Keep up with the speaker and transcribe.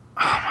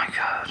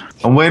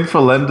I'm waiting for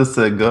Len to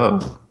say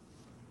go.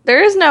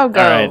 There is no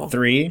go. All right,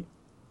 3,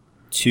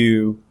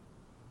 2,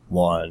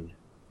 1,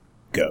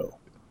 go.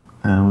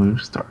 And we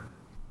start.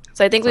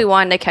 So I think we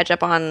wanted to catch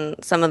up on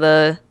some of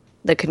the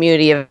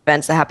community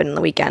events that happened in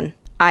the weekend,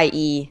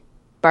 i.e.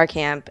 bar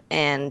camp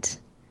and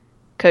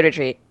code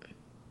retreat.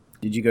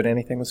 Did you go to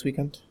anything this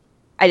weekend?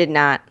 I did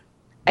not.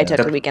 I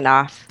took the weekend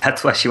off.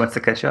 That's why she wants to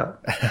catch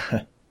up.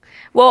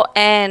 Well,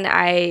 and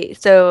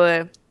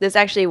this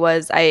actually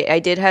was, I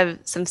did have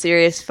some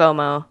serious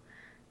FOMO,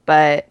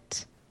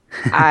 but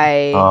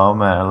Oh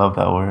man, I love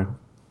that word.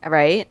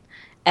 Right?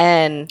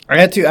 And I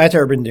had to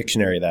Urban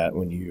Dictionary that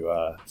when you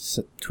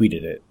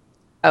tweeted it.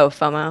 Oh,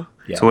 FOMO.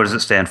 Yeah. So what does it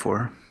stand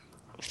for?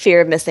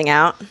 Fear of missing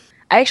out.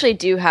 I actually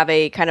do have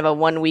a kind of a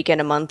 1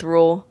 weekend a month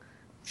rule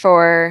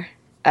for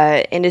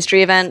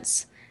industry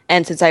events.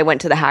 And since I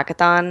went to the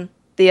hackathon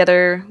the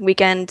other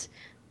weekend,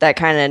 that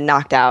kind of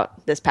knocked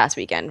out this past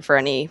weekend for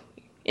any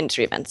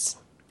industry events.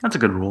 That's a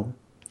good rule.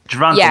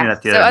 Javon told me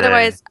that the other day.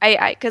 Otherwise,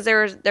 because there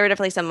were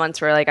definitely some months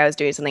where like I was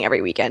doing something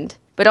every weekend,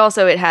 but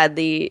also it had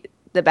the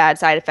bad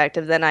side effect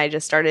of then I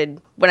just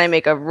started, when I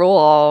make a rule,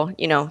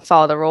 I'll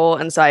follow the rule,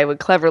 and so I would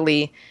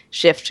cleverly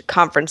shift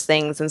conference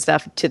things and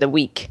stuff to the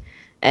week,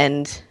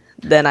 and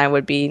then I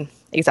would be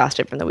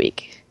exhausted from the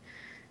week.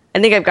 I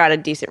think I've got a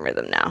decent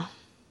rhythm now.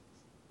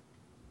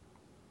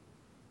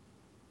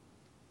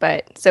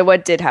 But so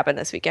what did happen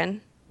this weekend?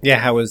 Yeah,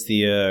 how was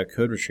the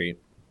code retreat?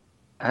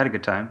 I had a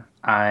good time.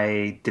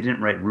 I didn't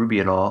write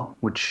Ruby at all,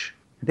 which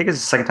I think is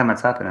the second time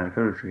that's happened at a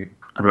code retreat.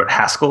 I wrote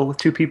Haskell with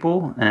 2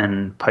 people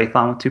and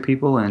Python with 2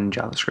 people and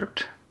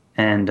JavaScript.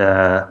 And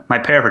my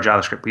pair for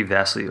JavaScript, we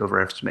vastly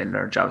overestimated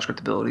our JavaScript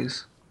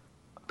abilities.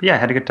 But yeah, I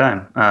had a good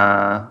time.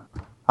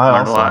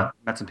 Learned a lot,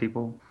 met some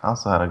people. I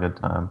also had a good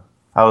time.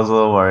 I was a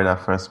little worried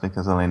at first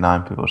because only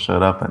 9 people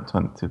showed up and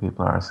 22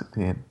 people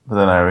RSVP'd. But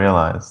then I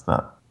realized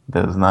that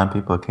there's 9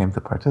 people who came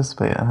to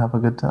participate and have a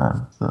good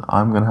time. So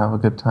I'm going to have a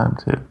good time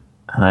too.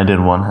 And I did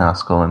 1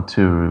 Haskell and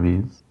 2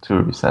 Ruby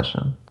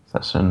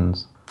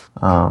sessions.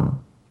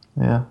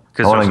 Yeah.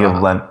 I want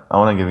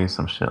to give you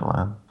some shit,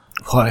 Len.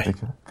 Why?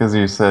 Because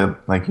you said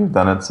like you've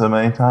done it so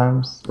many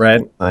times,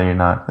 right? That you're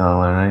not gonna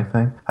learn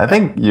anything. I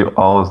think you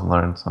always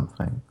learn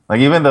something.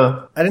 Like even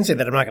though I didn't say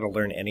that I'm not going to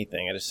learn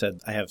anything. I just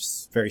said I have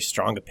very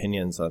strong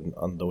opinions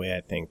on the way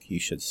I think you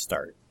should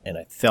start, and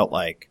I felt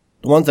like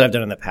the ones that I've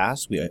done in the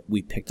past,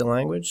 we picked a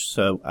language,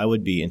 so I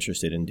would be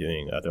interested in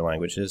doing other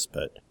languages,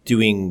 but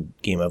doing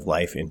Game of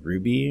Life in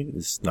Ruby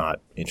is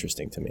not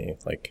interesting to me.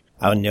 Like,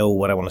 I know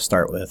what I want to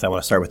start with. I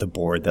want to start with a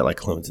board that, like,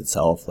 clones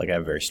itself. Like, I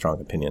have very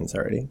strong opinions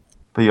already.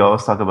 But you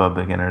always talk about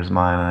beginner's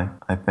mind.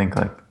 I think,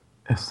 like,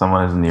 if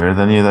someone is nearer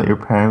than you that you're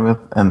pairing with,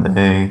 and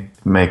they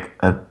make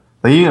like,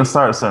 you can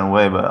start a certain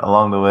way, but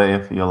along the way,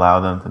 if you allow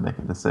them to make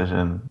a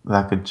decision,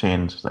 that could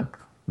change, like,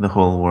 the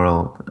whole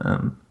world,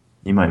 and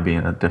you might be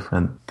in a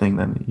different thing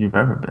than you've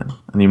ever been.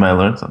 And you might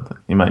learn something.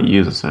 You might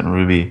use a certain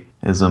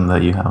Ruby-ism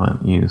that you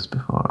haven't used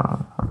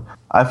before.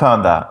 I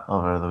found that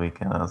over the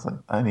weekend. I was like,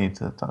 I need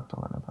to talk to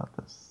Len about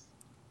this.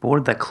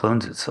 Board that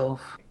clones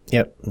itself.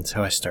 Yep, that's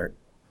how I start.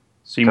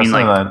 So you mean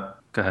like...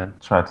 Go ahead.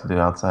 Tried to do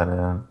outside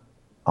in.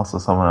 Also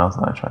someone else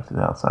and I tried to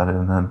do outside in,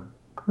 and then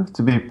proved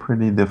to be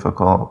pretty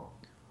difficult.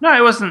 No,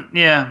 it wasn't,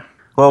 yeah.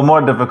 Well, more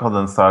difficult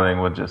than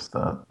starting with just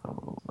the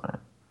rules, right?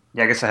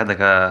 Yeah, I guess I had like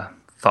a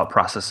thought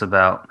process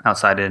about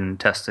outside-in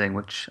testing,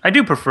 which I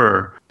do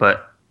prefer,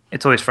 but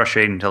it's always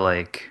frustrating to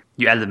like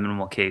you add the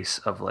minimal case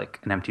of like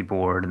an empty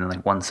board and then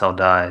like 1 cell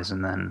dies,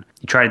 and then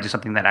you try to do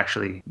something that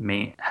actually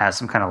has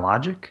some kind of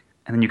logic,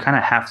 and then you kind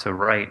of have to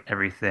write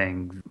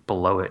everything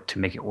below it to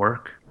make it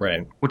work.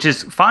 Right. Which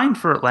is fine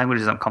for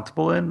languages I'm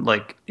comfortable in.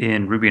 Like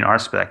in Ruby and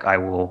RSpec, I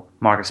will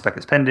mark a spec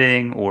as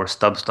pending or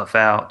stub stuff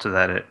out so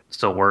that it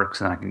still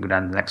works and I can go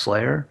down to the next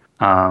layer.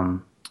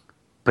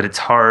 But it's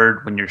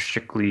hard when you're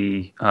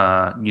strictly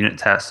unit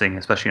testing,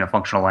 especially in a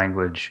functional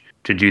language,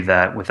 to do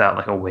that without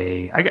like a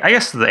way. I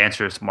guess the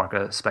answer is to mark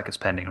a spec as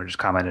pending or just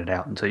comment it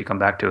out until you come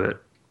back to it.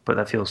 But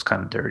that feels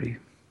kind of dirty.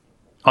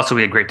 Also,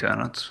 we had great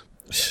donuts.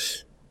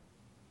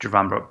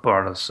 Javon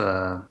brought us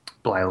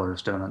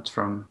Blyler's Donuts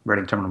from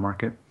Reading Terminal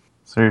Market.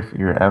 So if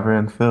you're ever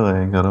in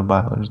Philly, go to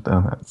Blyler's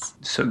Donuts.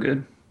 So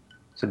good.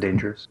 So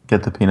dangerous.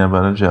 Get the peanut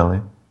butter jelly.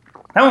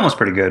 That one was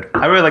pretty good.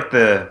 I really like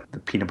the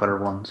peanut butter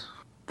ones.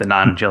 The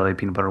non-jelly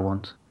peanut butter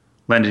ones.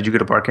 Len, did you go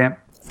to bar camp?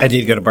 I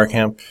did go to bar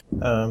camp.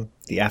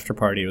 The after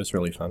party was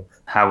really fun.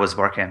 How was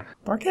bar camp?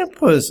 Bar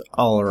camp was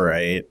all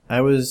right.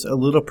 I was a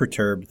little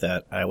perturbed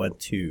that I went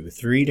to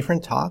 3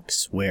 different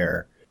talks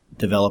where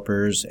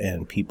developers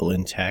and people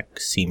in tech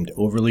seemed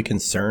overly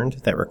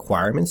concerned that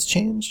requirements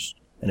changed.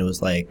 And it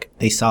was like,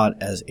 they saw it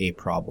as a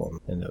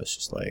problem. And it was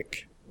just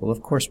like, well,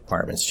 of course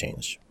requirements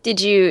change. Did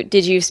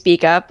you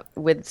speak up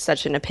with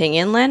such an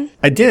opinion, Len?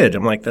 I did.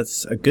 I'm like,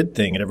 that's a good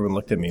thing. And everyone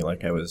looked at me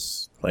like I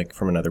was like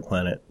from another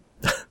planet.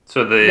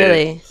 So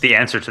the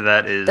answer to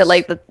that is that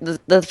like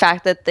the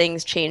fact that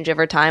things change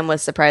over time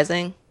was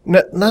surprising.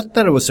 Not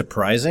that it was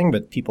surprising,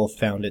 but people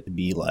found it to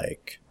be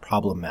like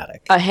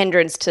problematic. A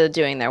hindrance to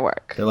doing their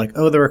work. They're like,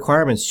 oh, the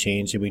requirements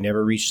changed and we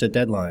never reached the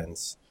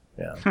deadlines.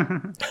 Yeah.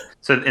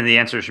 And the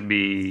answer should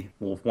be,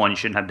 well, one, you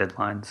shouldn't have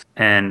deadlines,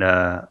 and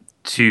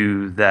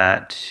two,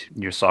 that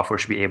your software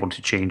should be able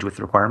to change with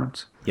the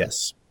requirements.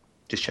 Yes.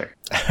 Just check.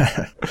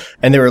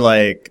 And there were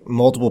like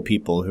multiple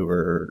people who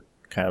were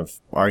kind of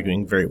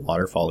arguing very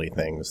waterfall-y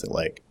things that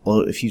like, well,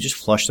 if you just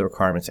flush the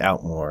requirements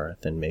out more,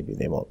 then maybe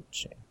they won't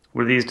change.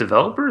 Were these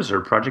developers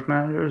or project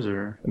managers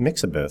or A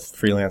mix of both.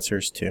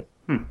 Freelancers too.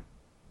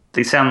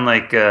 They sound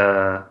like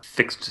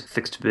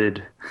fixed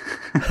bid.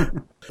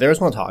 There was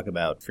one talk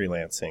about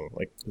freelancing,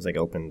 like it was like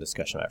open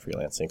discussion about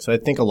freelancing. So I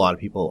think a lot of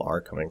people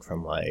are coming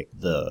from like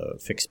the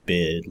fixed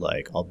bid,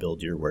 like I'll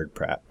build your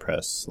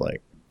WordPress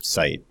like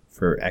site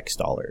for X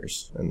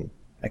dollars, and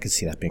I could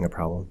see that being a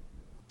problem.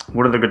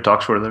 What other good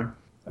talks were there?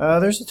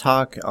 There's a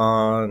talk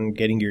on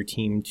getting your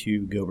team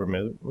to go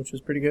remote, which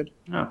was pretty good.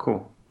 Oh,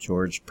 cool.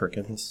 George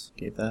Perkins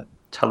gave that.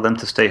 Tell them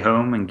to stay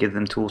home and give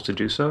them tools to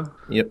do so.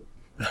 Yep.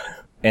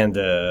 And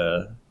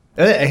I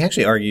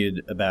actually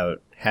argued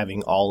about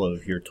having all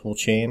of your tool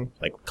chain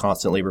like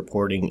constantly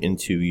reporting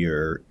into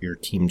your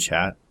team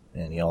chat.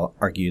 And he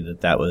argued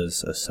that that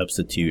was a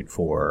substitute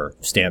for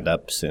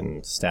stand-ups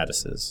and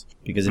statuses.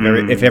 Because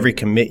if every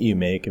commit you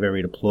make, if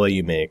every deploy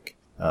you make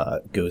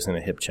goes in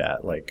a hip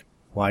chat, like,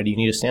 why do you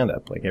need a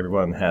stand-up? Like,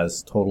 everyone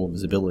has total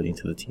visibility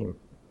to the team.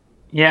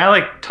 Yeah, I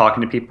like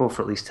talking to people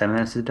for at least 10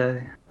 minutes a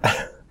day.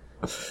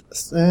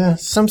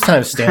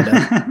 Sometimes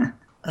stand-up.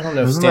 I don't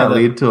know. Doesn't that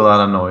lead to a lot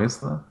of noise,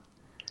 though?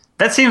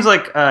 That seems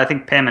like, I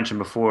think Pam mentioned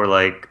before,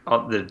 like,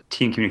 all the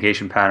team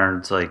communication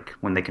patterns, like,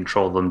 when they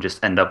control them,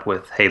 just end up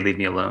with, hey, leave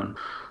me alone.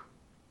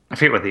 I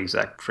forget what the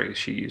exact phrase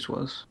she used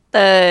was.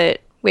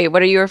 Wait,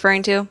 what are you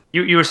referring to?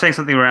 You were saying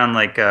something around,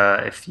 like,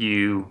 if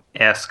you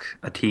ask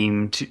a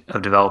team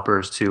of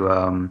developers to...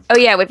 Oh,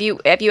 yeah,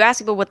 if you ask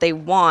people what they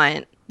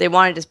want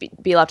to just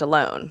be left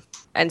alone.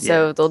 And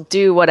so they'll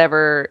do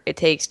whatever it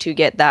takes to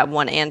get that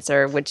one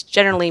answer, which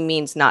generally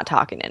means not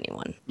talking to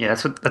anyone. Yeah,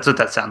 that's what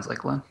that sounds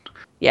like, Len.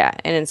 Yeah,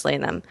 and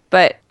insulating them.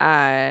 But,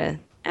 I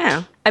don't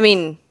know. I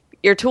mean,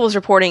 your tools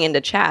reporting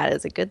into chat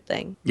is a good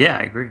thing. Yeah,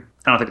 I agree.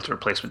 I don't think it's a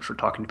replacement for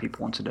talking to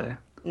people once a day.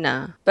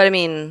 No. But, I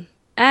mean,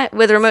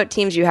 with remote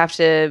teams, you have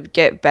to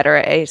get better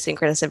at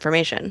asynchronous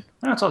information.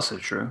 That's also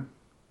true.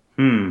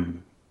 All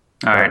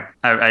right.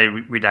 I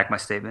redact my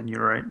statement.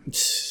 You're right.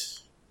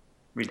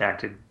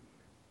 Redacted.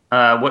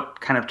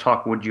 What kind of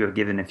talk would you have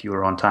given if you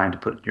were on time to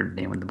put your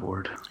name on the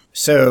board?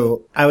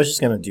 So I was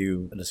just going to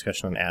do a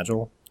discussion on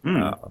Agile,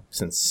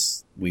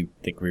 since we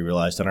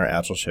realized on our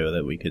Agile show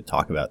that we could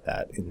talk about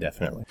that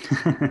indefinitely.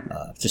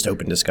 Just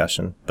open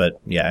discussion. But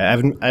yeah,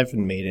 I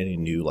haven't made any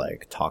new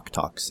like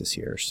talks this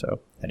year, so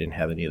I didn't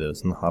have any of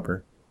those in the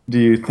hopper. Do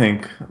you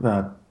think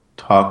that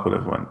talk would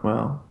have went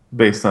well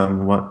based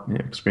on what your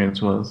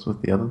experience was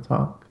with the other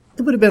talk?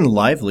 It would have been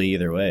lively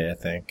either way, I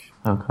think.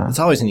 Okay. It's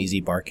always an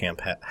easy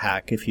Barcamp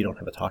hack if you don't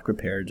have a talk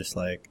prepared, just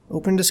like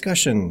open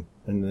discussion.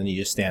 And then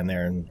you just stand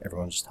there and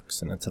everyone just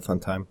talks, and it's a fun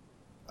time.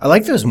 I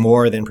like those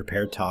more than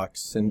prepared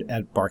talks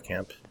at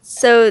Barcamp.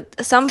 So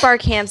some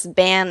Barcamps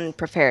ban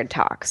prepared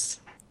talks.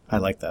 I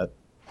like that.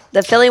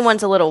 The Philly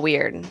one's a little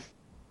weird.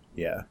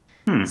 Yeah.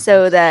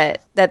 So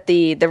that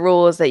the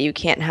rule is that you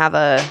can't have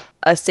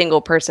a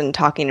single person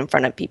talking in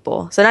front of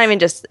people. So not even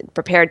just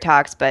prepared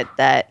talks, but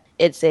that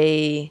it's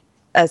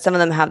some of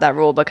them have that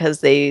rule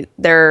because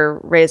their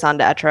raison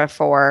d'etre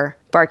for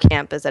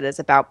Barcamp is that it's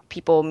about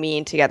people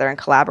meeting together and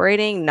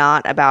collaborating,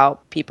 not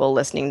about people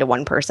listening to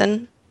one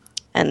person.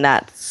 And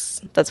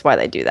that's why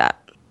they do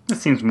that. It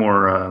seems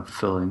more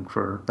fulfilling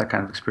for that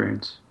kind of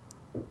experience.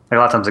 Like a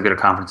lot of times I go to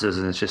conferences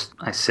and it's just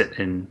I sit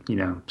in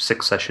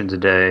 6 sessions a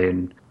day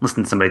and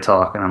listen to somebody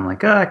talk, and I'm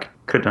like, I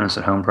could have done this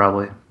at home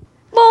probably.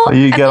 Well,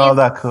 you get all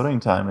that coding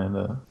time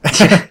into.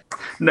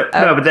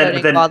 but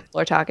then while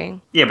we're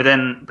talking. Yeah, but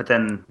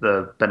then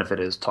the benefit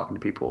is talking to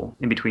people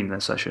in between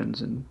the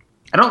sessions, and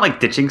I don't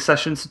like ditching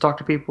sessions to talk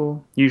to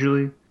people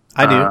usually.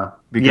 I do.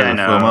 Because of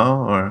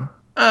FOMO, or?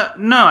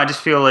 No, I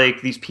just feel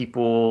like these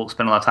people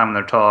spend a lot of time on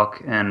their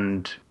talk,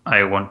 and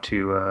I want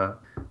to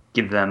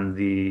give them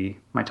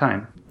my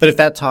time. But if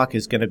that talk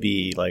is going to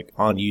be like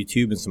on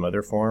YouTube in some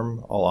other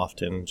form, I'll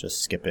often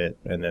just skip it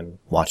and then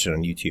watch it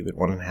on YouTube at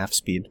 1.5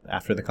 speed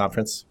after the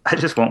conference. I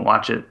just won't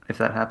watch it if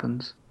that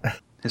happens,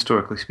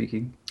 historically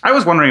speaking. I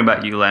was wondering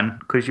about you, Len,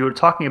 because you were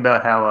talking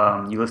about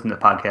how you listen to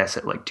podcasts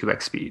at like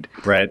 2x speed.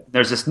 Right.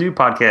 There's this new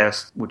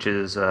podcast, which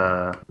is...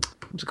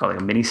 what's it called,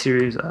 like a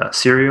mini-series,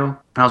 Serial. And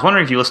I was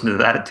wondering if you listened to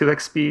that at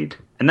 2x speed.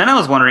 And then I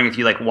was wondering if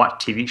you like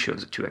watch TV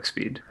shows at 2x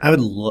speed. I would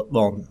love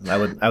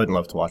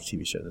to watch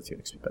TV shows at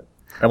 2x speed, but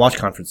I watch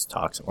conference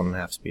talks at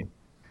 1.5 speed.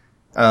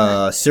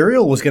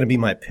 Serial was going to be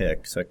my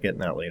pick, so I can get in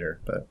that later.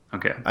 But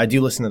okay, I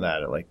do listen to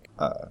that.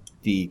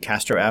 The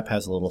Castro app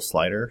has a little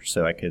slider,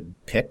 so I could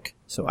pick.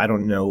 So I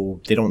don't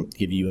know. They don't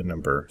give you a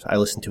number. I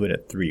listen to it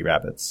at 3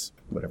 rabbits,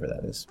 whatever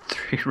that is.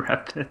 3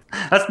 rabbits.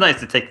 That's nice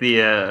to take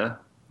the...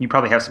 You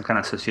probably have some kind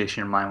of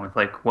association in mind with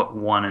like what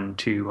 1 and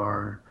 2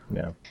 are.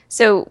 Yeah.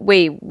 So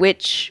wait,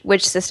 which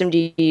system do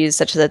you use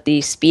such that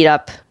the speed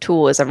up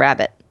tool is a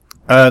rabbit?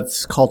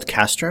 It's called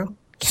Castro.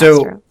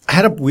 So I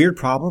had a weird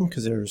problem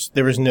because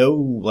there was no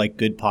like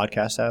good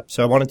podcast app,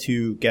 so I wanted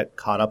to get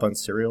caught up on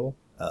Serial.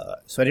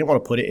 So I didn't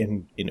want to put it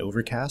in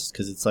Overcast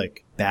because it's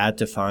like bad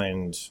to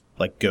find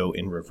like go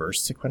in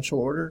reverse sequential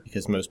order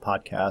because most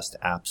podcast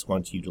apps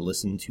want you to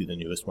listen to the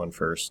newest one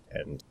first,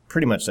 and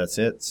pretty much that's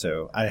it.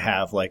 So I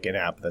have like an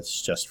app that's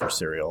just for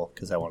Serial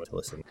because I wanted to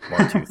listen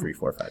 1, 2, 3,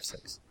 4, 5,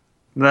 6.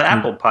 The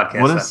Apple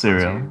podcast. What is app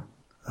Serial?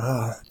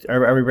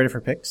 Are we ready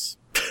for picks?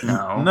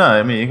 No. No,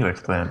 I mean you can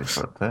explain it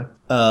before the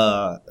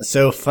pick.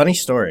 So funny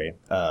story.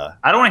 I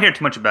don't want to hear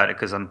too much about it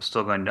because I'm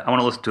still going to. I want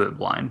to listen to it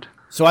blind.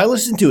 So I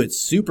listened to it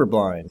super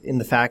blind in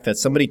the fact that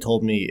somebody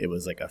told me it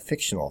was like a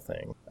fictional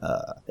thing.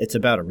 It's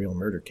about a real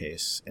murder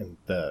case, and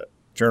the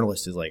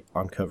journalist is like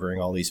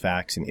uncovering all these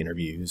facts and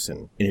interviews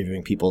and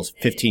interviewing people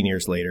 15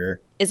 years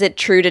later. Is it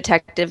True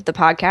Detective, the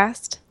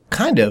podcast?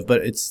 Kind of,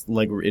 but it's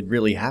like it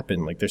really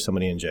happened. Like there's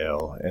somebody in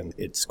jail, and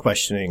it's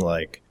questioning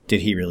like,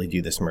 did he really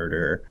do this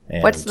murder?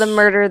 And What's the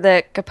murder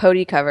that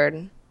Capote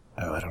covered?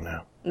 Oh, I don't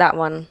know. That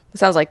one. It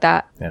sounds like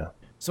that. Yeah.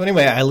 So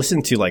anyway, I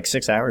listened to like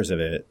 6 hours of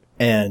it.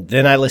 And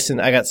then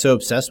I got so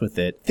obsessed with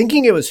it,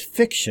 thinking it was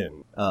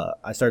fiction.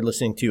 I started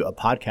listening to a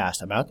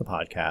podcast about the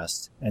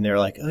podcast, and they were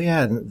like, oh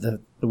yeah, the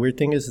weird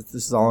thing is that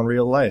this is all in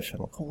real life. I'm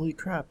like, holy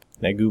crap.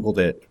 And I Googled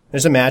it.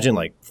 Just imagine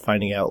like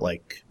finding out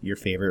like your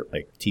favorite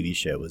like TV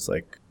show was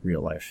like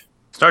real life.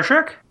 Star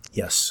Trek?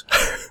 Yes.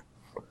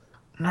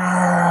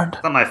 Nerd.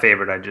 It's not my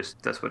favorite.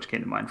 That's what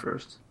came to mind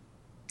first.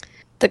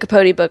 The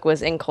Capote book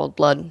was In Cold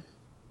Blood.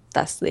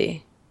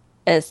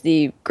 It's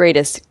the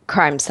greatest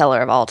crime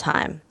seller of all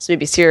time. So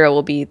maybe Serial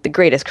will be the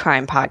greatest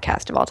crime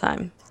podcast of all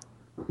time.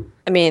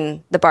 I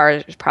mean, the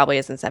bar probably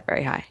isn't set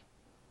very high.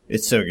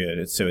 It's so good.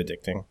 It's so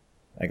addicting.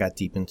 I got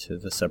deep into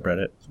the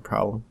subreddit. It's a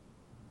problem.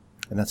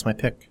 And that's my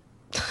pick.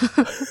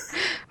 All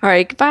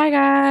right, goodbye,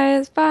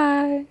 guys.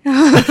 Bye.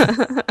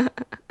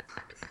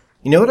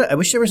 You know what? I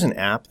wish there was an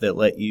app that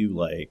let you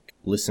like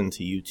listen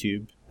to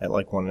YouTube at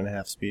like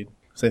 1.5 speed.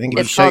 So I think if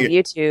It's you shut called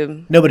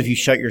YouTube. No, but if you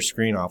shut your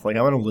screen off, like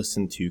I want to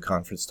listen to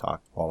conference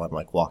talk while I'm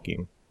like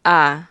walking.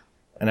 Ah.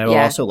 And I would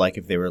Yeah. also like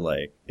if they were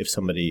like, if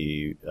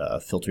somebody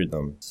filtered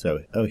them. So,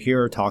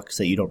 here are talks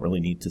that you don't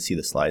really need to see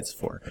the slides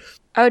for.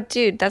 Oh,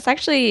 dude,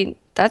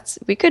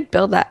 we could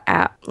build that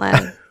app,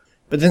 Len.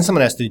 But then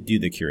someone has to do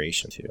the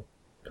curation too.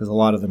 Because a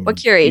lot of them. What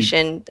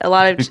curation? A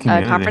lot of Good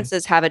community.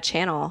 conferences have a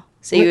channel.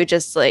 So you would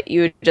just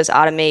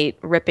automate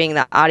ripping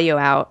the audio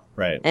out.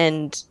 Right.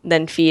 And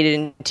then feed it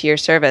into your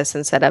service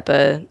and set up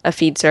a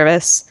feed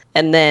service.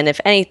 And then if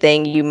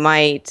anything, you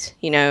might,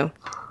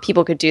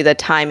 people could do the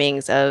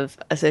timings of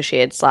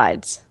associated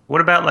slides.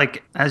 What about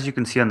like, as you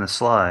can see on the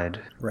slide,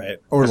 Right.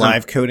 Or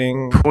live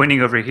coding.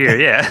 pointing over here?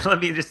 Yeah,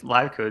 let me just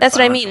live code. That's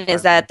what I silence mean, for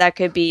is 5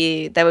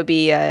 that would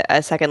be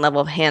a second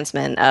level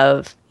enhancement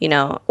of,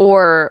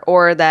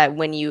 or that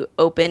when you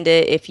opened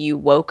it, if you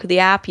woke the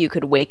app, you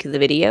could wake the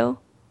video.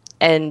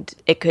 And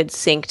it could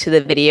sync to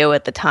the video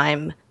at the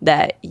time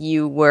that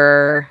you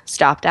were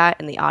stopped at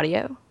in the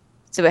audio.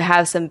 So it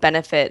has some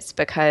benefits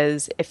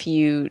because if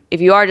you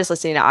are just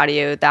listening to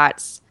audio,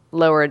 that's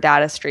lower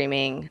data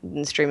streaming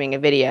than streaming a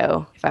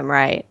video, if I'm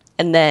right.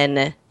 And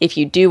then if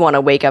you do want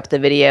to wake up the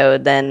video,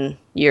 then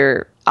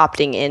you're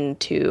opting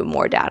into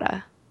more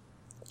data.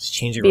 It's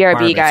changing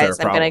BRB requirements are a guys,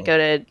 I'm problem.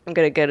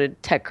 gonna go to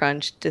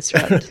TechCrunch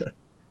disrupt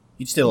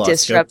You just did a lot of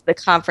scope. the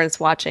conference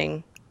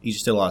watching. You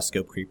just did a lot of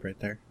scope creep right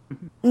there.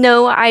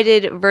 No, I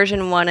did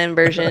version 1 and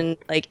version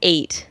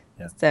 8.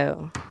 Yeah.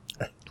 So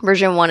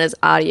version 1 is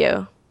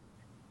audio.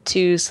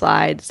 2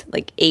 slides,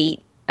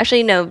 8.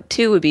 Actually, no,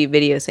 2 would be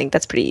video sync.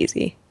 That's pretty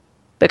easy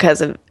because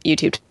of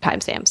YouTube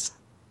timestamps.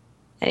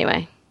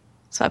 Anyway,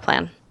 that's my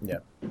plan. Yeah.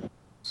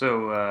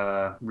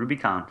 So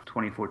RubyConf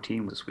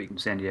 2014 was this week in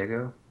San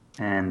Diego,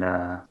 and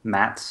Yukihiro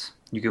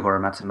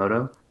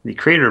Matsumoto, the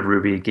creator of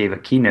Ruby, gave a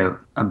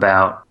keynote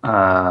about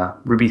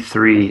Ruby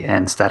 3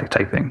 and static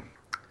typing,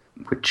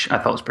 which I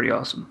thought was pretty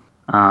awesome.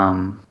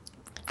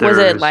 Was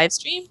it live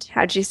streamed?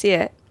 How'd you see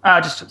it? I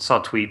just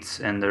saw tweets,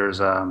 and there's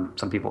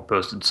some people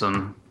posted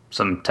some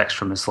text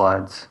from his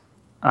slides.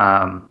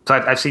 So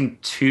I've seen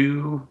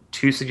two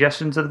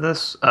suggestions of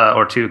this,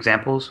 or 2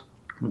 examples.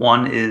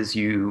 One is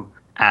you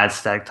add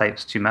static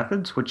types to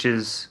methods, which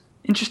is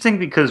interesting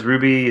because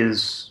Ruby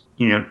is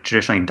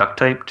traditionally duck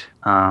typed,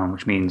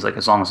 which means like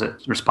as long as it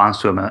responds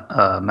to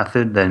a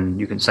method, then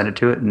you can send it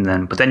to it,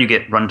 but then you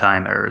get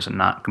runtime errors and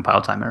not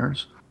compile time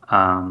errors.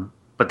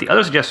 But the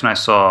other suggestion I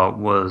saw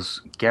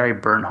was Gary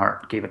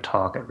Bernhardt gave a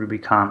talk at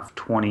RubyConf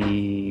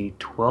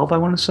 2012, I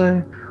want to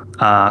say,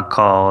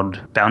 called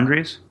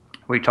Boundaries,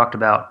 where he talked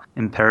about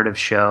imperative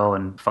shell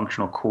and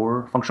functional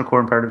core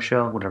imperative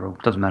shell, whatever,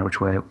 doesn't matter which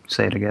way I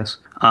say it, I guess,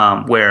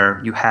 where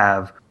you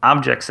have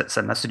objects that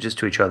send messages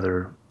to each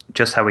other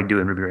just how we do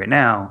in Ruby right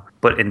now,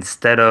 but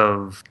instead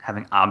of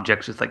having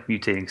objects with like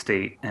mutating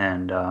state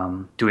and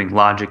doing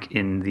logic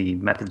in the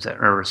methods that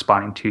are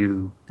responding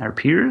to our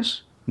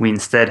peers, we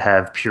instead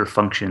have pure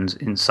functions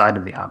inside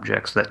of the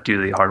objects that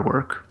do the hard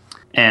work.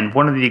 And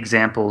one of the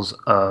examples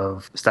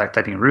of static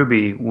typing in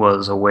Ruby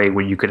was a way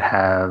where you could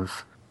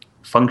have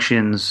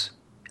functions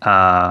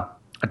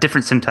a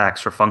different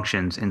syntax for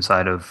functions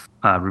inside of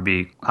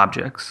Ruby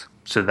objects,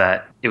 so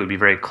that it would be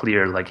very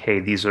clear, like, hey,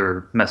 these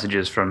are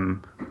messages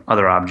from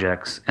other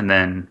objects, and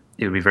then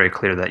it would be very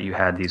clear that you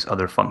had these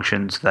other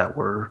functions that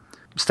were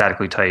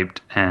statically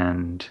typed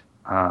and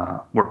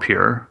were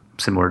pure,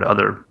 similar to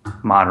other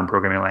modern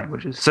programming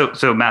languages.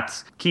 So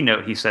Matt's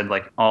keynote, he said,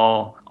 like,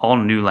 all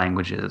new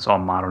languages, all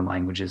modern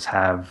languages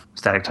have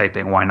static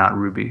typing. Why not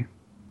Ruby?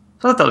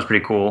 So I thought that was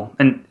pretty cool.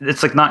 And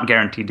it's like not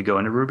guaranteed to go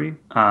into Ruby,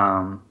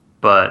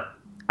 but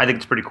I think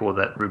it's pretty cool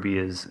that Ruby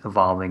is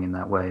evolving in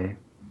that way,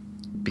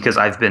 because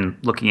I've been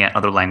looking at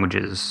other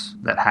languages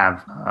that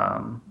have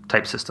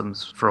type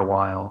systems for a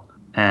while,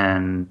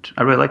 and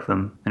I really like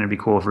them, and it'd be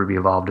cool if Ruby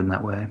evolved in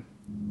that way.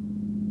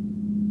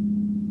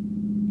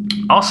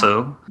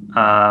 Also,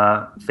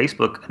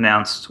 Facebook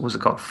announced, what was it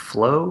called?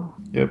 Flow?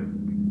 Yep.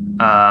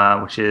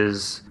 Which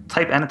is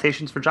type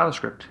annotations for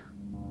JavaScript,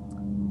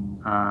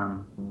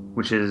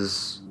 which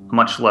is a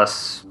much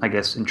less, I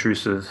guess,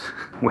 intrusive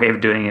way of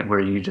doing it,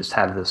 where you just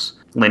have this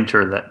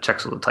linter that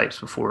checks all the types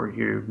before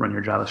you run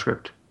your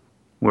JavaScript,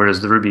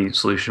 whereas the Ruby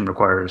solution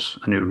requires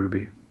a new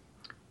Ruby.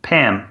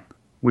 Pam,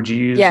 would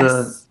you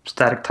use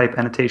static type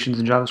annotations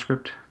in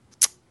JavaScript?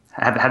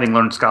 Having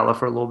learned Scala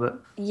for a little bit?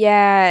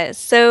 Yeah,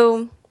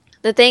 so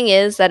the thing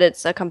is that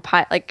it's a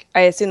I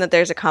assume that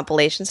there's a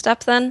compilation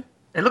step then?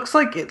 It looks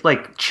like it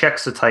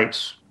checks the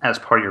types as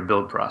part of your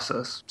build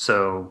process.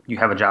 So you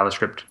have a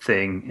JavaScript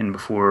thing, and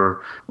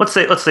before, let's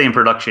say in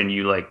production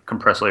you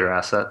compress all your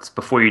assets.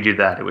 Before you do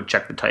that, it would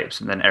check the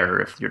types and then error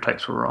if your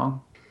types were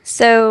wrong.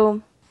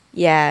 So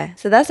yeah,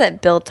 so that's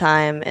at build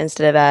time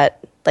instead of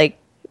at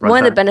one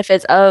of the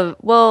benefits of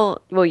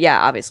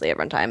obviously at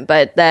runtime,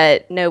 but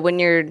that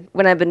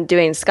when I've been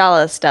doing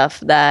Scala stuff,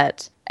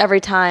 that every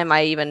time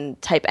I even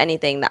type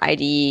anything, the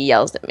IDE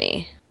yells at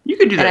me. You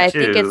could do that too.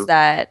 And I think it's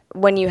that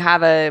when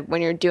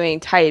you're doing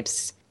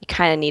types, you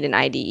kind of need an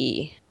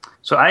IDE.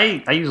 So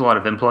I use a lot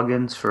of Vim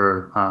plugins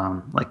for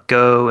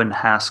Go and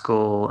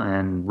Haskell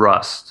and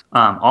Rust.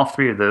 All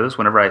three of those,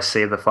 whenever I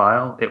save the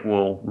file, it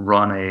will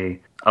run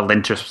a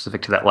linter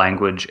specific to that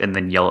language and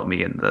then yell at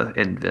me in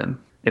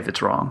Vim if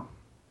it's wrong.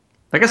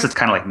 I guess it's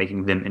kind of like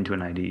making Vim into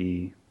an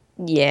IDE.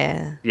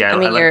 Yeah. Yeah. I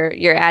mean,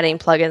 you're adding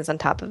plugins on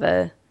top of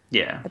a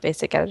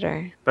basic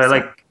editor. But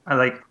I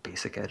like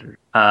basic editor.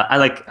 I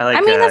like.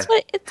 I mean, that's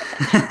what it's.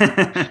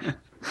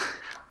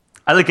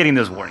 I like getting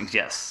those warnings.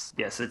 Yes,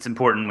 it's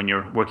important when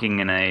you're working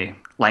in a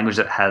language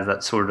that has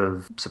that sort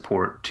of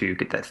support to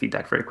get that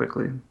feedback very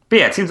quickly. But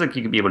yeah, it seems like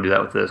you could be able to do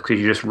that with this,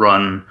 because you just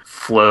run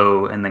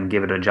flow and then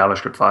give it a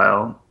JavaScript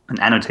file, an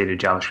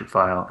annotated JavaScript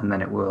file, and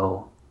then it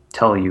will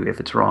tell you if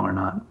it's wrong or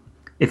not,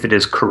 if it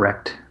is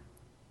correct.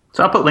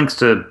 So I'll put links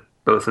to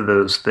both of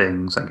those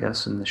things, I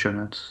guess, in the show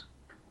notes.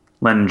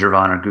 Len and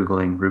Jervon are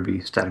Googling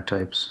Ruby static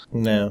types.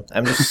 No,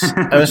 I'm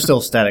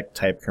still static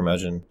type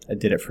curmudgeon. I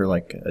did it for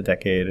a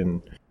decade,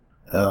 and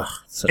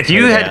if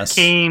you had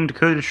came to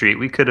CodaStreet,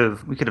 we could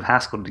have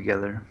Haskelled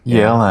together.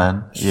 Yeah,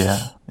 Len.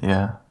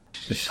 Yeah.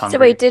 So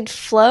wait,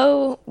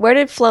 where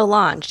did Flow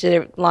launch? Did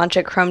it launch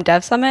at Chrome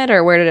Dev Summit,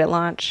 or where did it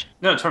launch?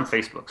 No, it's from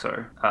Facebook,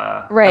 sorry.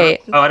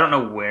 Right. I don't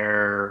know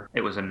where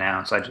it was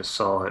announced. I just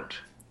saw it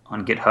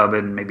on GitHub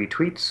and maybe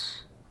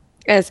tweets.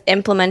 It's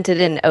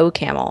implemented in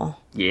OCaml.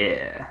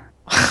 Yeah.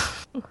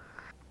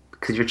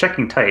 Because you're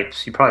checking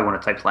types, you probably want a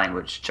typed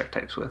language to check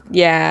types with.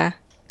 Yeah,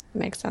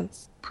 makes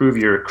sense. Prove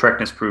your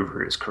correctness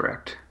prover is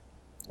correct.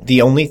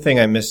 The only thing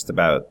I missed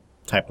about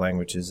type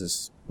languages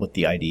is what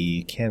the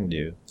IDE can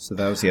do. So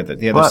that was the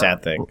other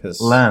sad thing.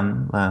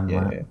 Len,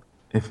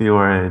 if you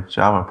were a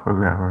Java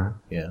programmer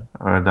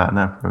or a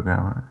 .NET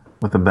programmer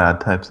with a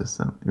bad type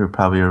system, you're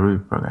probably a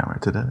Ruby programmer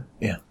today.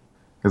 Yeah.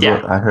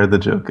 Because what I heard the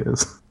joke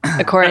is.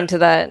 According to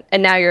that.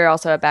 And now you're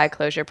also a bad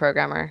closure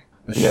programmer.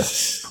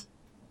 Yes.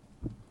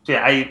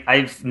 Yeah,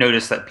 I've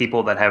noticed that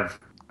people that have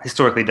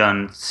historically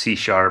done C#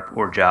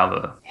 or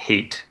Java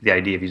hate the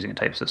idea of using a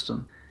type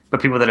system.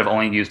 But people that have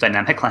only used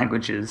dynamic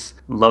languages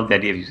love the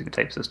idea of using a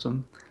type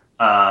system.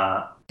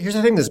 Here's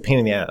the thing that's a pain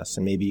in the ass,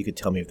 and maybe you could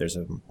tell me if there's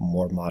a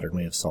more modern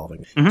way of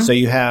solving it. Mm-hmm. So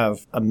you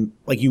have,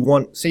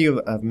 you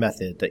have a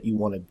method that you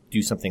want to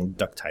do something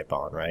duck type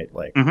on, right?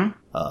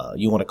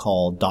 You want to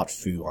call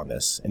 .foo on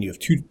this, and you have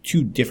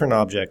two different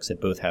objects that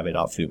both have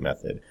a .foo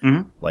method.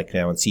 Mm-hmm. Like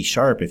now in C#,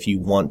 if you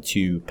want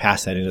to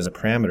pass that in as a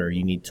parameter,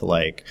 you need to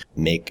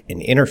make an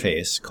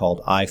interface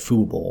called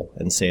ifooable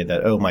and say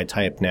that, oh, my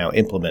type now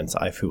implements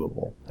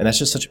ifooable. And that's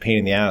just such a pain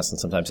in the ass, and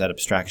sometimes that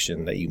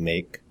abstraction that you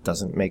make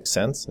doesn't make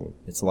sense, and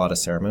it's a lot of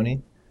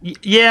ceremony.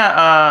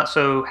 Yeah,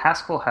 so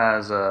Haskell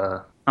has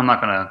I'm not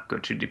going to go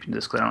too deep into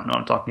this because I don't know what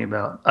I'm talking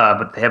about,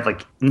 but they have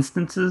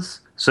instances.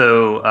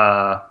 So,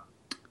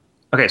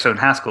 so in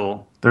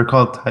Haskell... They're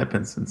called type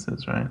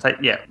instances, right?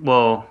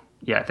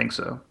 I think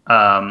so.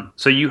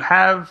 So you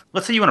have,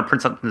 let's say you want to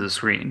print something to the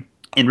screen.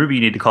 In Ruby,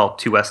 you need to call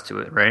 2s to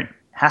it, right?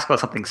 Haskell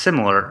has something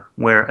similar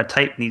where a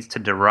type needs to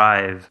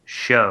derive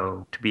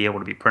show to be able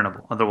to be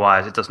printable.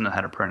 Otherwise, it doesn't know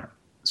how to print it.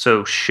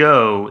 So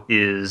show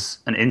is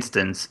an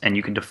instance, and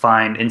you can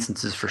define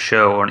instances for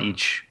show on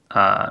each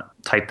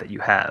type that you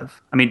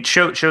have. I mean,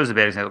 show is a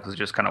bad example because it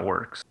just kind of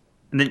works.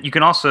 And then you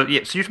can also, so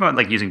you're talking about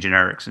like using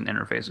generics and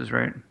interfaces,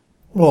 right?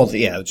 Well,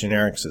 yeah,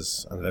 generics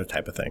is another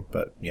type of thing,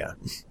 but yeah.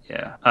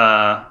 Yeah.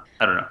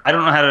 I don't know. I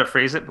don't know how to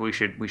phrase it, but we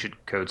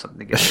should code something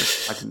together.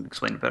 I can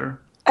explain it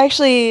better.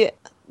 Actually,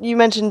 you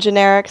mentioned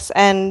generics,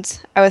 and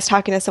I was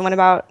talking to someone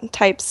about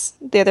types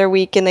the other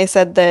week, and they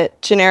said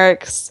that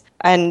generics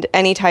and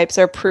any types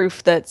are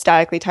proof that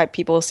statically typed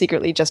people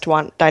secretly just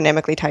want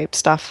dynamically typed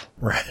stuff.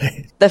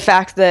 Right. The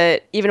fact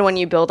that even when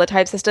you build a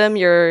type system,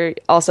 you're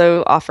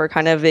also offer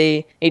kind of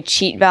a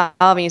cheat valve,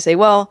 and you say,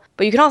 well,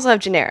 but you can also have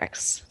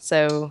generics.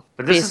 So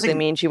basically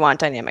means you want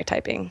dynamic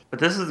typing. But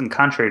this isn't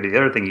contrary to the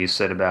other thing you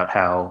said about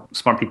how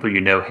smart people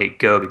hate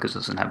Go because it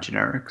doesn't have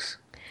generics.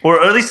 Or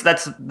at least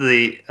that's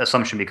the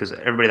assumption, because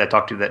everybody that I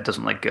talk to that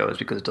doesn't like Go is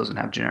because it doesn't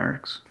have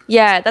generics.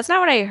 Yeah, that's not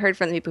what I heard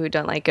from the people who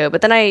don't like Go.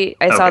 But then I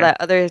saw that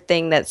other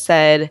thing that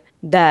said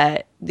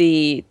that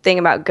the thing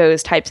about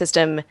Go's type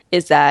system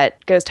is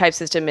that Go's type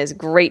system is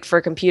great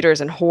for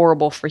computers and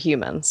horrible for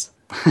humans.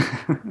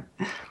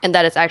 And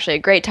that it's actually a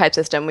great type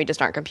system, we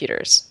just aren't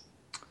computers.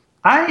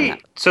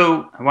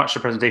 So I watched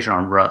a presentation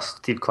on Rust.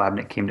 Steve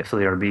Klabnik came to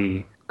Philly RB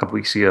a couple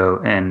weeks ago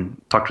and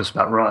talked to us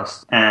about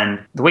Rust.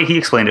 And the way he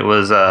explained it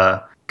was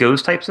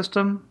Go's type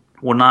system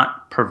will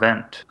not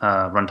prevent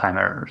runtime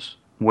errors,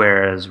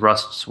 whereas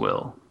Rust's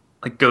will.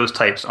 Like, Go's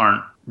types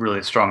aren't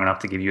really strong enough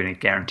to give you any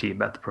guarantee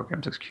about the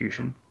program's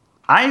execution.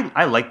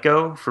 I like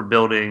Go for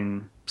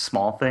building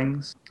small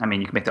things. I mean,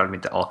 you can make the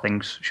argument that all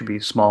things should be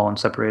small and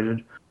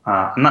separated.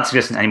 I'm not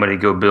suggesting anybody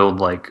go build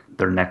like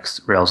their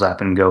next Rails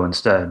app in Go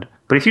instead.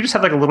 But if you just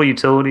have like a little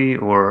utility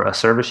or a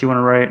service you want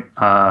to write,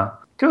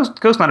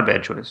 Go's not a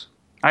bad choice.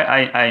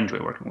 I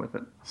enjoy working with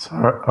it. So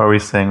are we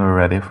saying we're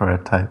ready for a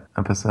type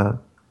episode?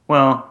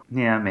 Well,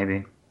 yeah,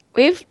 maybe.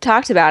 We've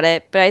talked about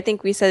it, but I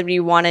think we said we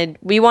wanted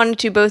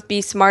to both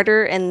be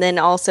smarter and then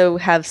also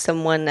have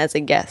someone as a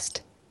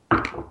guest.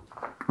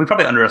 We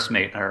probably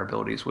underestimate our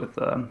abilities with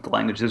the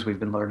languages we've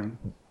been learning.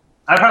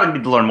 I probably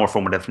need to learn more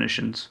formal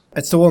definitions.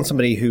 I'd still want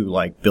somebody who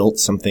like built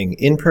something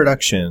in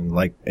production,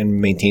 like, and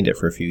maintained it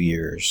for a few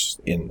years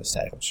in the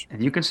static.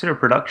 If you consider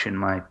production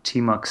my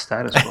Tmux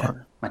status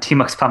bar, my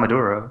Tmux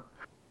Pomodoro,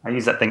 I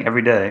use that thing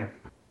every day,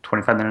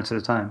 25 minutes at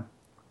a time.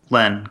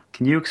 Len,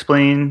 can you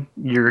explain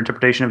your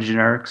interpretation of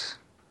generics?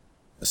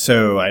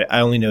 So I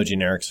only know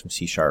generics from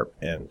C#,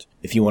 and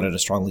if you wanted a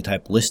strongly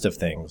typed list of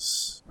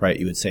things, right,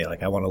 you would say,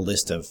 like, I want a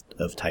list of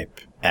type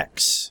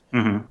X.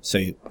 Mm-hmm. So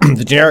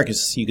the generic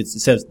is, you could,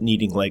 instead of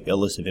needing, like, a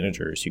list of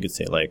integers, you could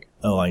say, like,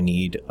 oh, I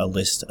need a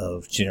list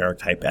of generic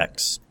type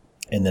X.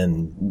 And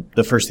then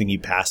the first thing you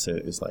pass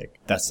it is, like,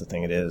 that's the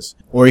thing it is.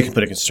 Or you can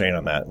put a constraint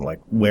on that, like,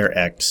 where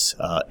X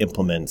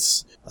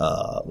implements,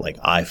 like,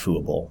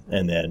 ifooable.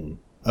 And then,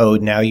 oh,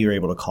 now you're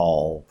able to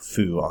call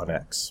foo on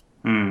X.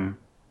 Mm.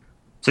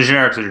 So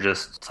generics are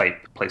just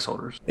type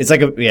placeholders. It's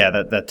like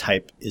that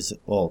type is,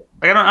 well,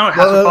 like, I don't know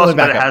how it's possible,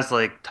 but it has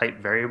like type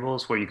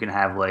variables where you can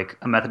have like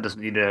a function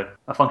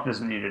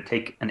doesn't need to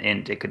take an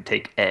int, it could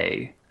take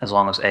a, as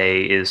long as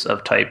a is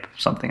of type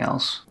something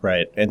else.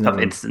 Right. And of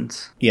then,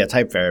 instance. Yeah,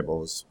 type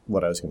variable is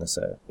what I was going to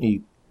say.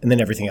 And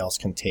then everything else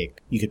can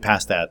you could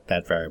pass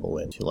that variable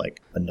into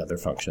like another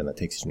function that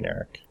takes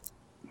generic.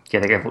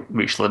 Yeah, I think I've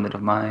reached the limit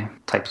of my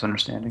types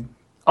understanding.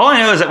 All I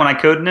know is that when I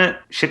code in it,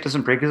 shit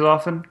doesn't break as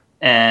often.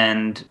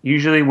 And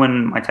usually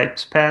when my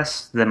types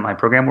pass, then my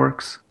program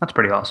works. That's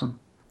pretty awesome.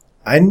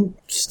 I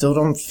still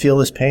don't feel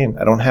this pain.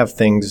 I don't have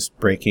things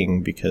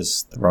breaking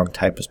because the wrong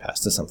type was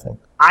passed to something.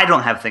 I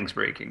don't have things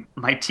breaking.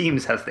 My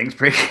teams have things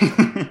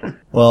breaking.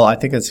 Well, I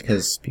think it's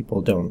because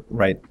people don't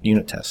write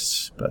unit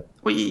tests. But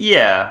well,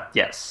 yeah,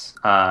 yes.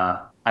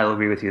 I'll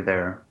agree with you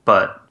there.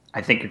 But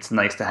I think it's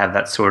nice to have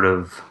that sort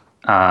of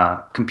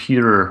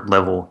computer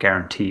level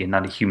guarantee and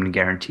not a human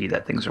guarantee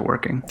that things are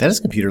working. That is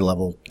computer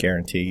level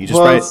guarantee. You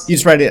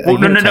just write it.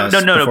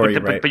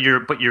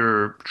 But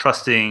you're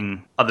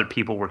trusting other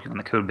people working on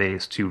the code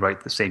base to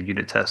write the same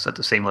unit tests at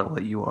the same level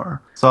that you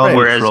are. It's all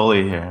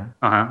trolly here.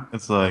 Uh-huh.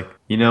 It's like,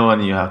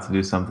 when you have to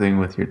do something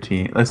with your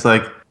team. It's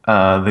like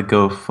the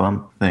Go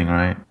Flump thing,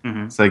 right?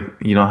 Mm-hmm. It's like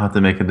you don't have to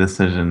make a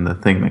decision. The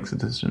thing makes a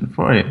decision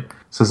for you.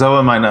 So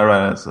someone might not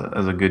write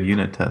as a good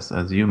unit test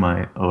as you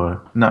might,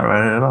 or not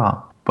write it at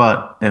all.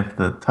 But if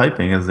the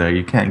typing is there,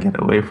 you can't get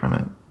away from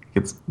it.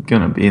 It's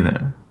going to be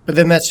there. But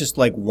then that's just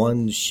like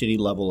one shitty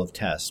level of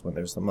test when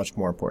there's much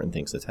more important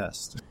things to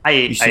test.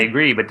 I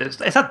agree, but it's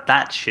not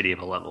that shitty of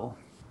a level.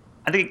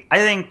 I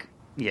think,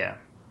 yeah.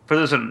 For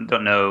those who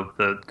don't know,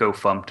 the Go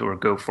Fumped, or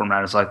Go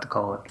format as I like to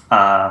call it,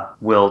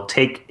 will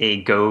take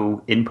a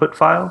Go input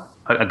file,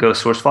 a Go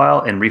source file,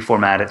 and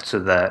reformat it so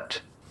that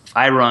if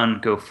I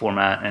run Go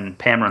format and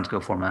Pam runs Go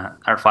format,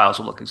 our files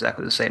will look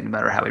exactly the same no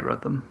matter how we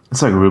wrote them.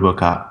 It's like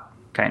Rubocop.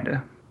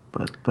 Kinda.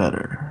 But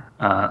better.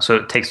 So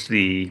it takes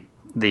the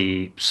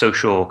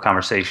social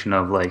conversation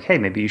of like, hey,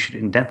 maybe you should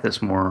indent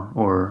this more,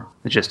 or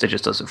it just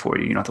does it for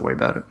you. You don't have to worry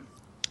about it.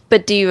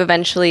 But do you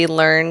eventually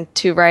learn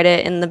to write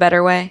it in the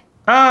better way?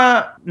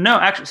 No,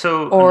 actually,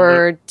 so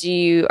Or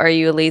are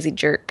you a lazy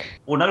jerk?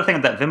 well, another thing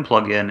with that Vim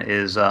plugin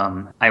is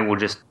I will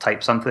just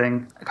type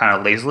something kind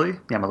of lazily.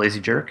 Yeah, I'm a lazy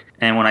jerk,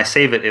 and when I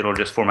save it, it'll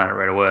just format it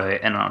right away,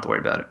 and I don't have to worry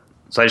about it.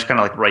 So I just kind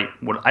of like write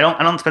what I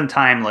don't spend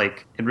time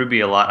like in Ruby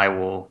a lot. I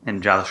will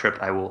in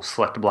JavaScript I will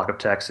select a block of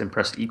text and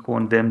press equal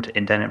in Vim to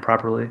indent it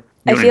properly.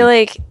 I feel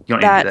like you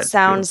don't need to do that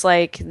sounds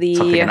like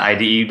something an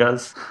IDE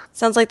does.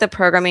 Sounds like the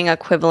programming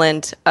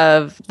equivalent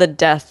of the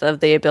death of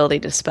the ability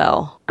to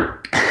spell.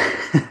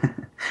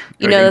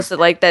 You notice that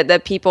like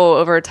that people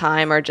over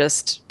time are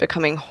just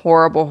becoming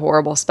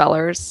horrible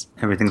spellers.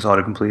 Everything's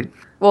autocomplete.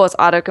 Well, it's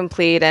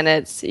autocomplete and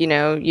it's,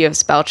 you have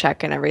spell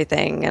check and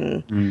everything,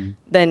 and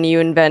then you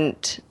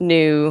invent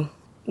new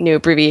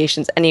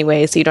abbreviations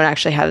anyway, so you don't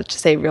actually have to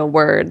say real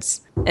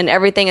words. And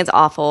everything is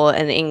awful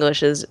and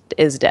English is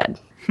dead,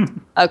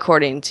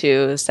 according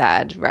to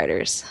sad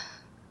writers.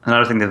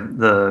 Another thing that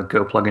the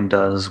Go plugin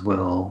does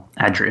will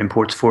add your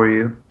imports for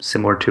you,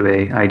 similar to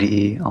a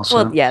IDE also.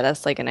 Well, yeah,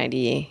 that's like an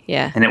IDE,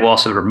 yeah. And it will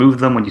also remove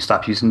them when you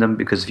stop using them,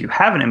 because if you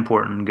have an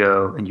import in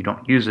Go and you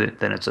don't use it,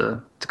 then it's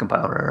a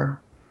compiler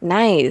error.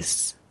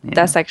 Nice. Yeah.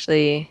 That's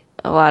actually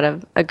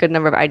a good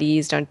number of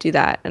IDEs don't do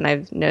that, and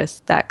I've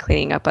noticed that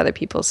cleaning up other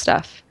people's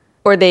stuff.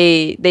 Or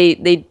they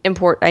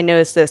import. I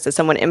noticed this that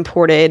someone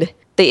imported.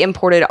 They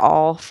imported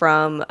all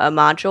from a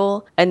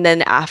module, and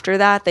then after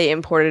that, they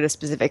imported a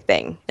specific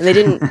thing. And they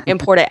didn't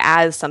import it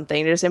as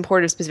something; they just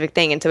imported a specific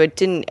thing, and so it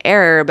didn't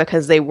error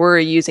because they were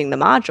using the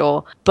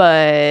module,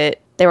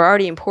 but they were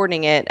already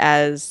importing it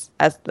as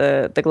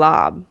the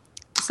glob.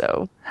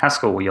 So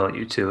Haskell will yell at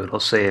you too. It'll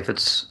say if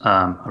it's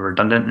a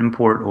redundant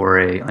import or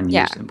a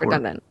unused import.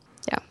 Redundant.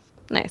 Yeah,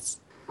 nice.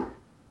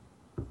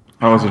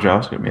 How was the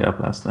JavaScript meetup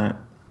last night?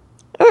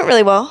 It went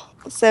really well.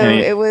 So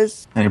it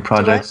was... Any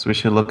projects we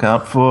should look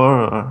out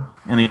for, or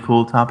any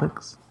cool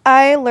topics?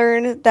 I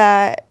learned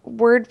that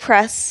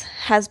WordPress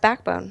has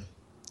Backbone.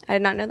 I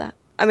did not know that.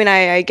 I mean,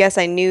 I guess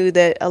I knew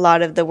that a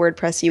lot of the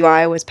WordPress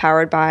UI was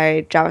powered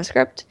by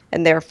JavaScript,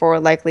 and therefore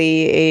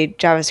likely a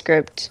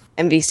JavaScript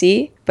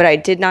MVC, but I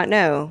did not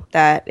know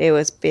that it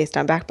was based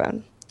on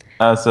Backbone.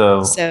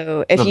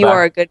 So if you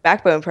are a good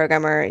Backbone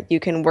programmer, you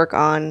can work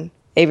on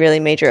a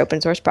really major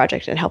open source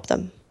project and help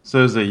them.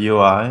 So is the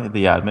UI,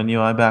 the admin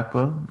UI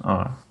Backbone?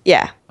 Or?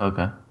 Yeah.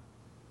 Okay.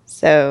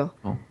 So,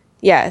 cool.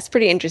 Yeah, it's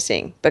pretty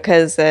interesting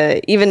because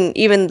even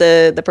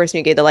the person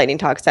who gave the lightning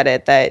talk said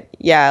it, that,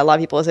 yeah, a lot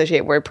of people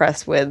associate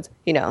WordPress with,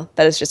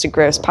 that it's just a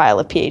gross pile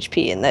of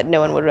PHP and that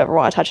no one would ever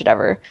want to touch it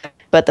ever.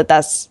 But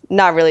that's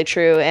not really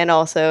true. And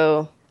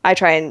also, I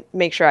try and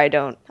make sure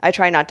I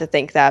try not to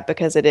think that,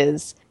 because it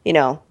is,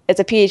 it's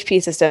a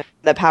PHP system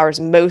that powers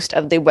most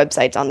of the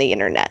websites on the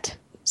internet.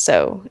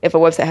 So if a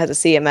website has a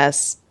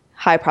CMS,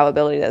 high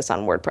probability that it's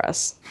on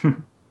WordPress.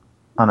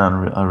 On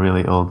a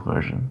really old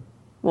version.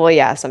 Well,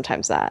 yeah,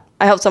 sometimes that.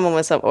 I helped someone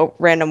with some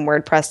random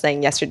WordPress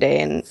thing yesterday,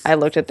 and I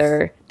looked at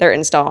their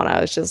install, and I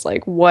was just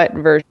like, what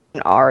version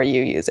are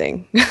you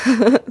using?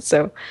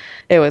 So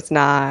it was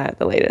not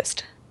the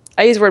latest.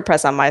 I use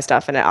WordPress on my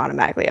stuff, and it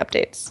automatically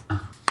updates.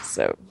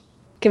 So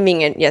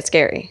convenient, yet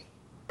scary.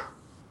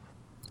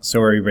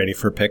 So are you ready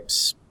for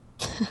picks?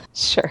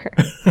 Sure.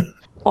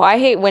 Well, I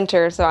hate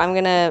winter, so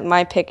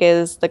my pick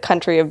is the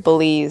country of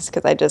Belize,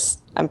 because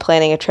I'm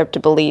planning a trip to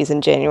Belize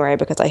in January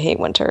because I hate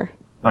winter.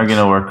 Are you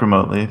going to work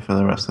remotely for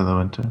the rest of the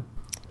winter?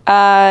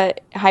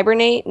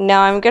 Hibernate? No,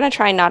 I'm going to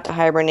try not to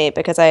hibernate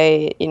because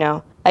I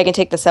can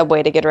take the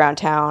subway to get around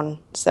town,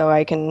 so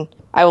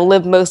I will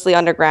live mostly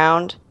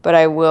underground, but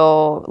I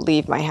will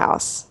leave my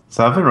house.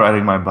 So I've been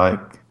riding my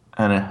bike,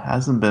 and it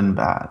hasn't been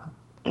bad.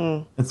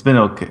 It's been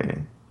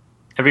okay.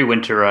 Every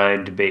winter I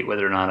debate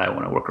whether or not I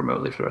want to work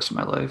remotely for the rest of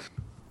my life.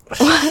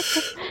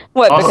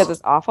 What, because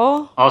it's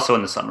awful? Also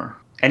in the summer.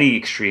 Any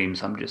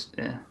extremes, I'm just,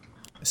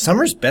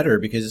 Summer's better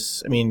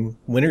because,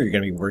 winter you're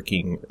going to be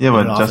working in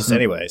an office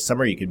anyway.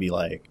 Summer you could be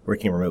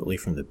working remotely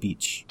from the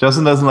beach.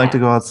 Justin doesn't like to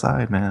go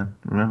outside, man.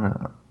 Remember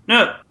that.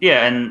 No,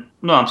 yeah,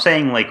 I'm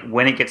saying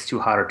when it gets too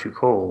hot or too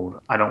cold,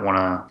 I don't want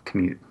to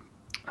commute.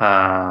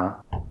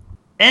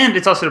 And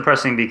it's also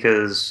depressing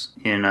because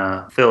in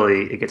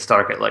Philly, it gets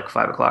dark at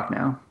 5 o'clock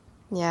now.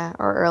 Yeah,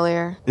 or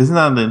earlier. Isn't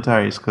that on the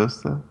entire East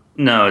Coast, though?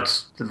 No,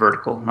 it's the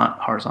vertical, not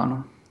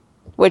horizontal.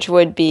 Which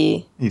would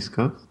be? East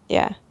Coast?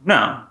 Yeah.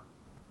 No,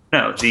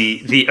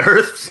 the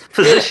Earth's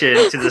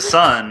position to the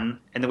sun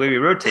and the way we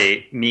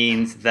rotate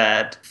means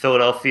that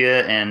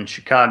Philadelphia and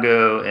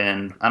Chicago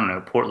and, I don't know,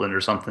 Portland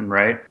or something,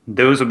 right?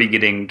 Those will be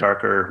getting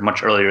darker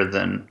much earlier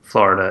than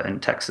Florida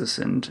and Texas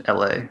and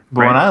LA.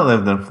 But when I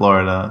lived in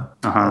Florida,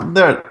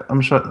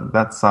 I'm sure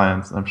that's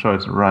science. I'm sure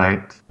it's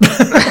right.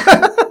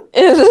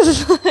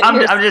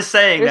 I'm just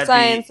saying your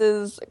science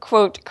is,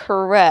 quote,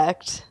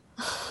 correct.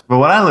 But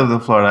when I lived in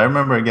Florida, I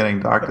remember it getting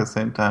dark at the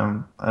same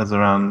time as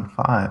around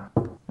 5.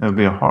 It would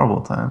be a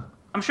horrible time.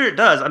 I'm sure it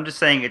does. I'm just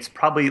saying it's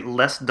probably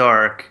less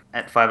dark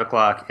at 5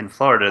 o'clock in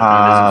Florida than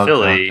it is in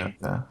Philly.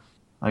 Okay.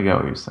 I get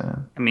what you're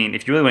saying.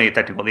 If you really want to get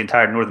technical, the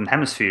entire northern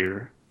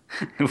hemisphere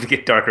would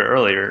get darker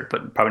earlier,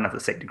 but probably not the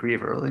same degree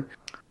of early.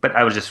 But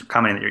I was just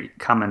commenting that your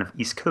comment of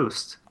East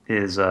Coast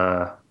is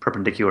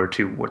perpendicular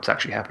to what's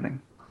actually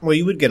happening. Well,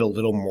 you would get a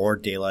little more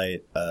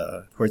daylight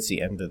towards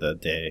the end of the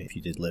day if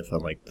you did live on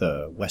like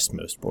the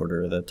westmost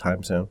border of the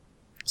time zone.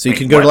 So you Wait,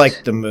 can go to what?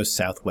 like the most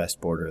southwest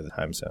border of the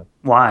time zone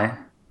Why?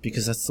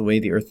 because that's the way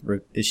the Earth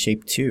is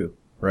shaped too,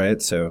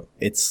 right? So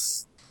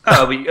it's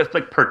Oh, but it's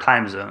like per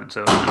time zone,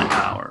 so an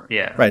hour.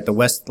 Yeah. right the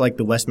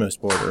westmost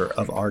border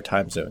of our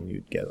time zone.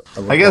 You'd get. A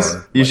little I guess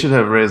more you light. should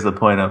have raised the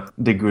point of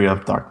degree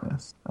of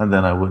darkness, and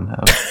then I wouldn't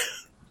have.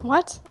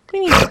 What? What do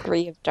you mean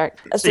degree of dark?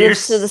 So, you're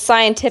so the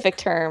scientific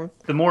term.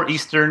 The more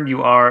eastern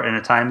you are in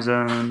a time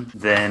zone,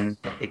 then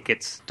it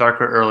gets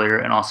darker earlier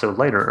and also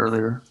lighter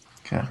earlier.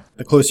 Okay.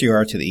 The closer you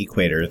are to the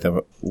equator,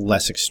 the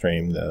less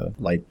extreme the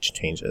light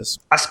changes.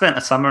 I spent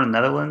a summer in the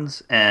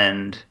Netherlands,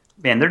 and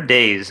man, their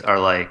days are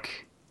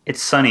like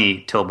it's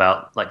sunny till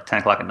about like 10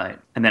 o'clock at night,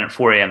 and then at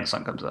 4 a.m. the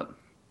sun comes up.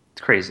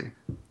 It's crazy.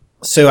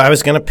 So I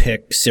was gonna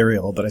pick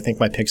cereal, but I think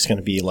my pick's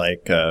gonna be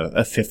like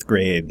a fifth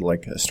grade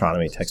like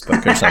astronomy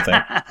textbook or something.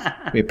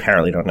 We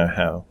apparently don't know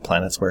how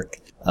planets work.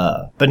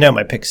 But no,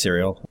 my pick's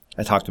cereal.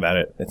 I talked about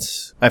it.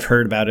 I've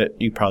heard about it.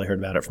 You probably heard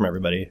about it from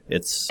everybody.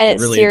 It's And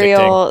it's really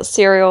addicting.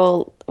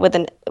 cereal with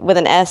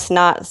an S,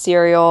 not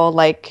cereal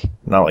like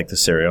Not like the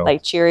cereal.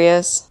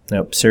 Cheerios.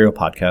 Nope, cereal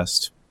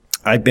podcast.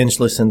 I binge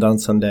listened on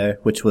Sunday,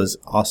 which was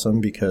awesome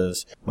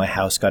because my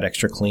house got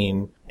extra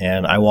clean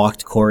and I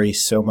walked Corey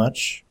so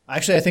much.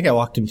 Actually, I think I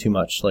walked him too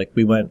much. Like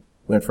we went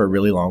for a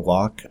really long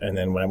walk, and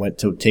then when I went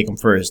to take him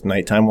for his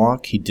nighttime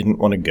walk, he didn't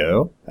want to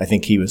go. I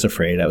think he was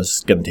afraid I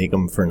was going to take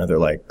him for another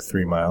like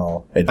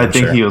 3-mile adventure. I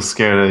think he was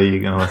scared that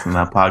you're gonna listen to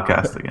that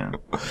podcast again.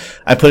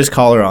 I put his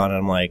collar on and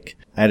I'm like,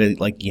 I had to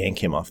like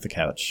yank him off the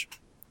couch.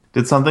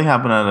 Did something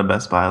happen at a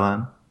Best Buy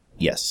line?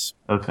 Yes.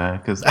 Okay,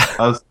 because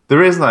the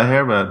reason I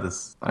heard about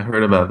this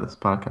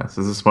podcast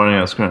is this morning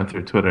I was scrolling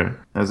through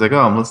Twitter. I was like, oh,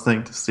 I'm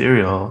listening to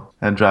Serial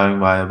and driving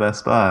by a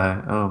Best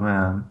Buy. Oh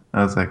man,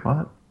 I was like,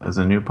 what? There's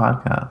a new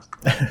podcast.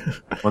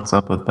 What's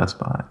up with Best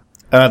Buy?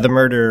 The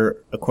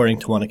murder, according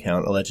to one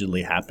account,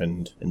 allegedly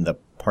happened in the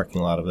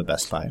parking lot of a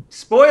Best Buy.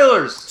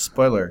 Spoilers.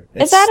 Spoiler.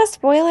 Is that a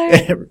spoiler?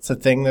 It's a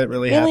thing that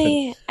really happened.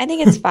 Really? I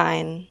think it's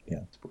fine.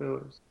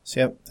 Spoilers. So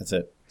yep, that's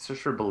it. Search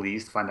for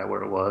Belize to find out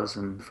where it was,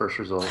 and the first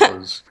result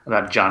was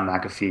about John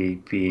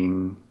McAfee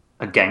being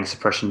a gang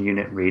suppression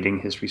unit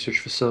raiding his research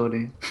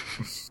facility.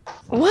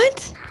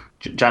 What?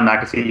 John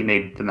McAfee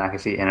made the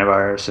McAfee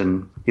antivirus,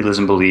 and he lives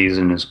in Belize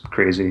and is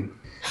crazy.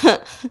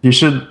 You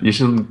should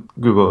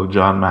Google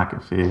John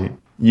McAfee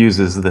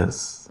uses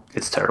this,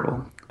 It's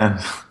terrible. and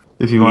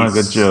if you want a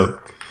good He's-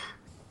 joke,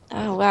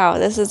 Oh wow,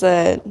 this is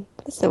a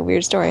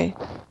weird story.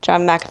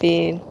 John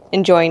McAfee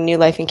enjoying new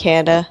life in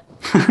Canada,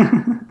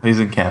 he's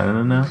in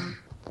Canada now.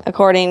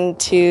 according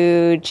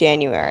to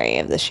January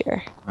of this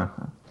year.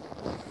 Okay.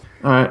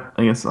 All right,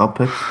 I guess I'll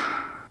pick.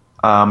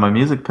 My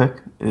music pick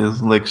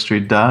is Lake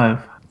Street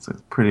Dive. It's a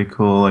pretty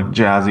cool, like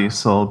jazzy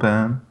soul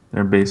band.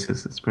 Their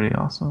bassist is pretty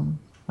awesome.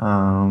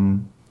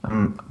 I'm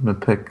gonna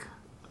pick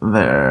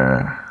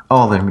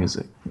all their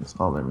music. It's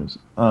all their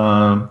music.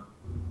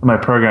 My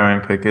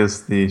programming pick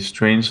is the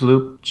Strange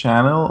Loop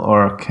channel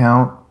or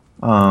account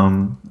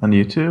on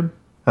YouTube.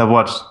 I've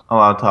watched a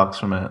lot of talks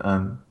from it,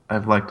 and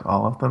I've liked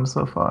all of them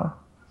so far.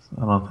 So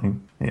I don't think,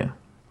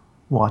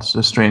 watch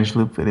the Strange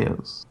Loop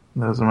videos.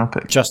 Those are my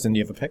picks. Justin, do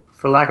you have a pick?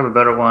 For lack of a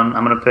better one,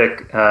 I'm going to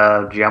pick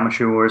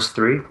Geometry Wars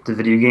 3, the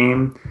video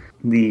game,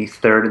 the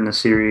third in the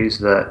series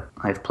that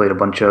I've played a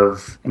bunch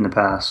of in the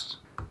past.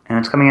 And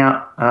it's coming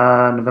out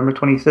November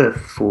 25th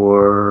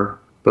for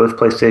both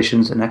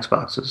PlayStations and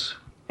Xboxes.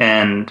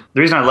 And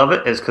the reason I love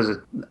it is because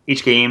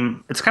each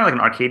game, it's kind of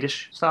like an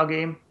arcade-ish style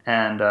game,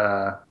 and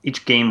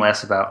each game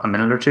lasts about a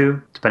minute or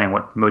two, depending on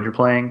what mode you're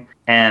playing.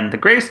 And the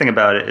greatest thing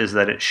about it is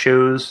that it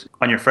shows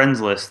on your friends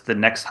list the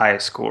next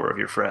highest score of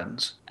your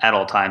friends at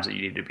all times that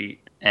you need to beat.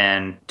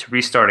 And to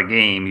restart a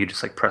game, you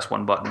just like press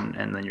one button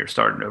and then you're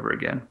starting over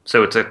again.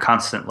 So it's a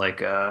constant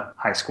like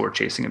high score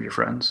chasing of your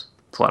friends.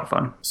 It's a lot of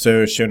fun.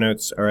 So show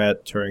notes are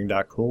at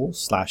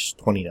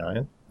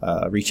turing.cool/29.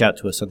 Reach out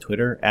to us on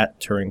Twitter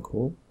at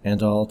turingcool,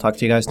 and I'll talk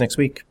to you guys next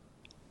week.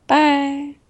 Bye.